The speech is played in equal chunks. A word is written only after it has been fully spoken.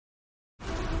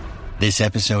This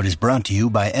episode is brought to you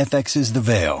by FX's The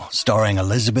Veil, starring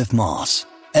Elizabeth Moss.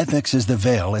 FX's The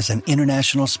Veil is an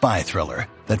international spy thriller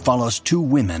that follows two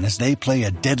women as they play a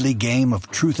deadly game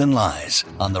of truth and lies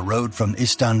on the road from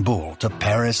Istanbul to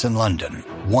Paris and London.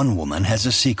 One woman has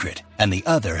a secret, and the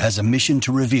other has a mission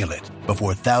to reveal it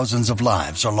before thousands of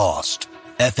lives are lost.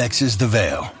 FX's The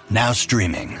Veil, now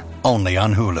streaming, only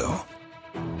on Hulu.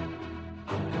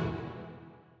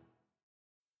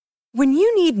 When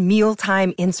you need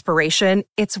mealtime inspiration,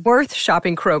 it's worth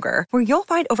shopping Kroger, where you'll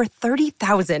find over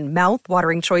 30,000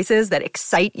 mouth-watering choices that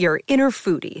excite your inner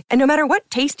foodie. And no matter what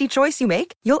tasty choice you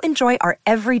make, you'll enjoy our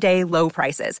everyday low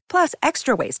prices, plus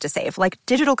extra ways to save, like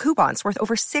digital coupons worth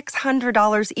over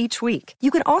 $600 each week. You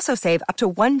can also save up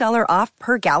to $1 off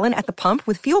per gallon at the pump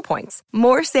with fuel points.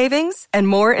 More savings and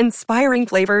more inspiring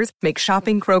flavors make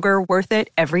shopping Kroger worth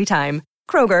it every time.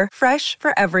 Kroger, fresh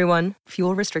for everyone.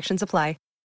 Fuel restrictions apply.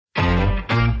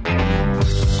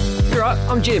 You're right,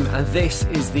 I'm Jim, and this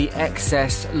is the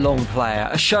Excess Long Player,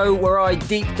 a show where I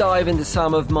deep dive into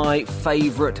some of my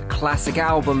favourite classic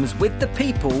albums with the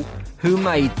people who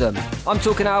made them. I'm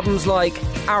talking albums like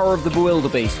Hour of the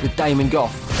Bewilderbeast with Damon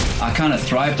Gough. I kind of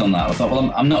thrived on that. I thought,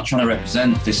 well, I'm not trying to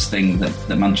represent this thing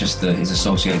that Manchester is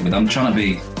associated with. I'm trying to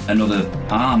be another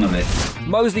arm of it.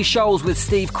 Moseley Shoals with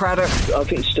Steve Craddock. I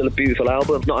think it's still a beautiful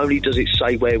album. Not only does it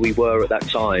say where we were at that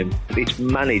time,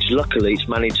 luckily it's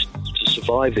managed to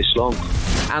survive this long.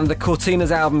 And the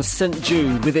Cortinas album St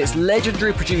Jude with its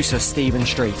legendary producer Stephen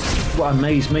Street. What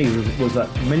amazed me was that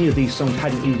many of these songs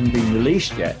hadn't even been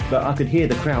released yet, but I could hear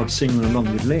the crowd singing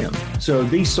along with Liam. So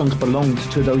these songs belonged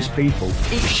to those people.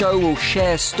 Each show will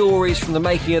share stories from the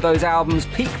making of those albums,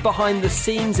 peek behind the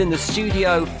scenes in the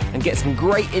studio, and get some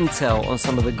great intel on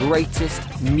some of the greatest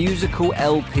musical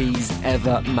LPs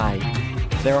ever made.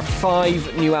 There are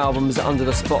 5 new albums under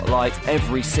the spotlight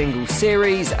every single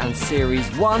series, and Series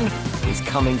 1 is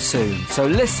coming soon. So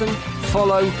listen,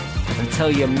 follow, and tell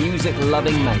your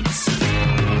music-loving mates.